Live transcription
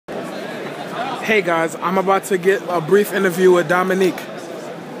Hey guys, I'm about to get a brief interview with Dominique.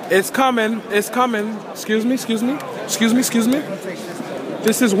 It's coming. Excuse me.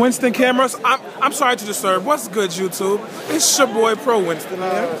 This is Winston Cameras. I'm sorry to disturb. What's good, YouTube? It's your boy Pro Winston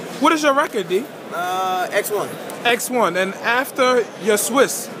here. What is your record, D? X1. X1. And after your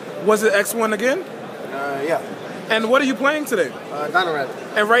Swiss, was it X1 again? Yeah. And what are you playing today? Dino Rabbit.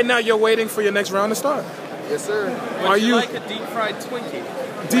 And right now you're waiting for your next round to start. Yes, sir. Would you like a deep fried Twinkie?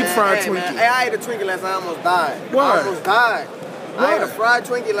 Deep fried Twinkie. Man. Hey, I ate a Twinkie last night. I almost died. Why? I almost died. Why? I ate a fried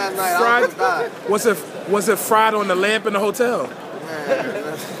Twinkie last night. I almost died. Was it fried on the lamp in the hotel?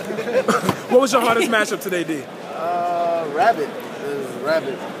 What was your hardest matchup today, D? Rabbit. It was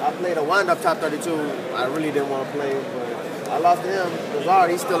Rabbit. I played a wind-up top 32. I really didn't want to play, but I lost to him.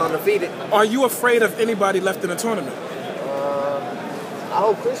 Lazard, he's still undefeated. Are you afraid of anybody left in the tournament? I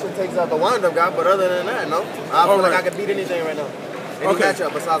hope Christian takes out the wind-up guy, but other than that, no. I feel like I could beat anything right now. Any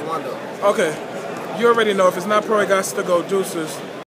matchup besides wind-up. Okay. You already know if it's not Pro, it got to go Deuces.